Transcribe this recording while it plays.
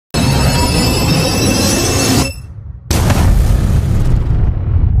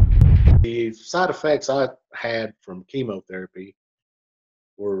side effects I had from chemotherapy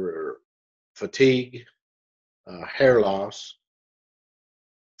were fatigue, hair loss.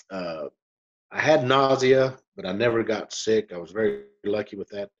 Uh, I had nausea, but I never got sick. I was very lucky with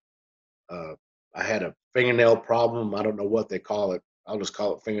that. Uh, I had a fingernail problem. I don't know what they call it. I'll just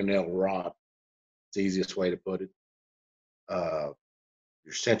call it fingernail rot. It's the easiest way to put it. Uh,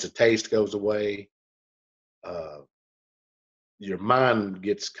 your sense of taste goes away. Uh, your mind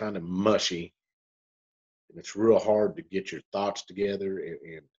gets kind of mushy, and it's real hard to get your thoughts together.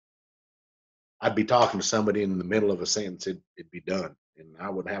 And I'd be talking to somebody in the middle of a sentence, it'd be done, and I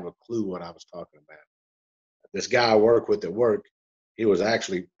wouldn't have a clue what I was talking about. This guy I work with at work, he was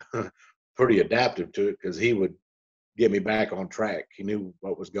actually pretty adaptive to it because he would get me back on track. He knew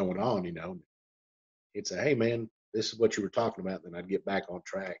what was going on, you know. He'd say, "Hey, man, this is what you were talking about." Then I'd get back on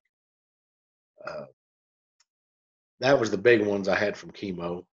track. Uh, that was the big ones I had from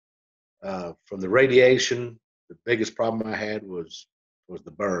chemo. From the radiation, the biggest problem I had was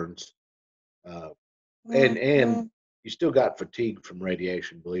the burns, uh, and you still got fatigue from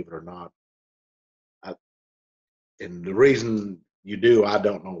radiation, believe it or not. I, and the reason you do, I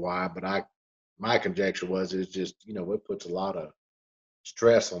don't know why, but my conjecture was it's just it puts a lot of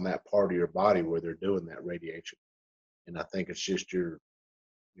stress on that part of your body where they're doing that radiation, and I think it's just your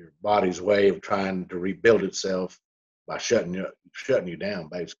body's way of trying to rebuild itself by shutting you down,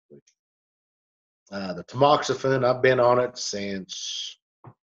 basically. The tamoxifen, I've been on it since,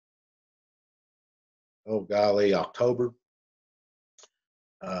 oh golly, October.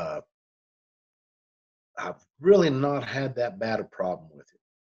 Uh, I've really not had that bad a problem with it.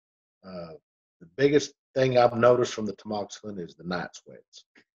 The biggest thing I've noticed from the tamoxifen is the night sweats,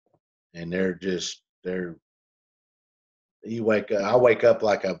 and they're I wake up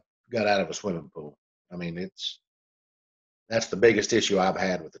like I got out of a swimming pool. I mean, that's the biggest issue I've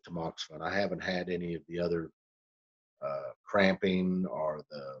had with the tamoxifen. I haven't had any of the other cramping or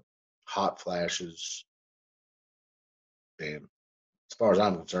the hot flashes. And as far as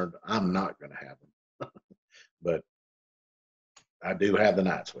I'm concerned, I'm not going to have them. But I do have the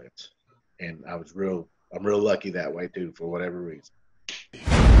night sweats, and I'm real lucky that way too, for whatever reason.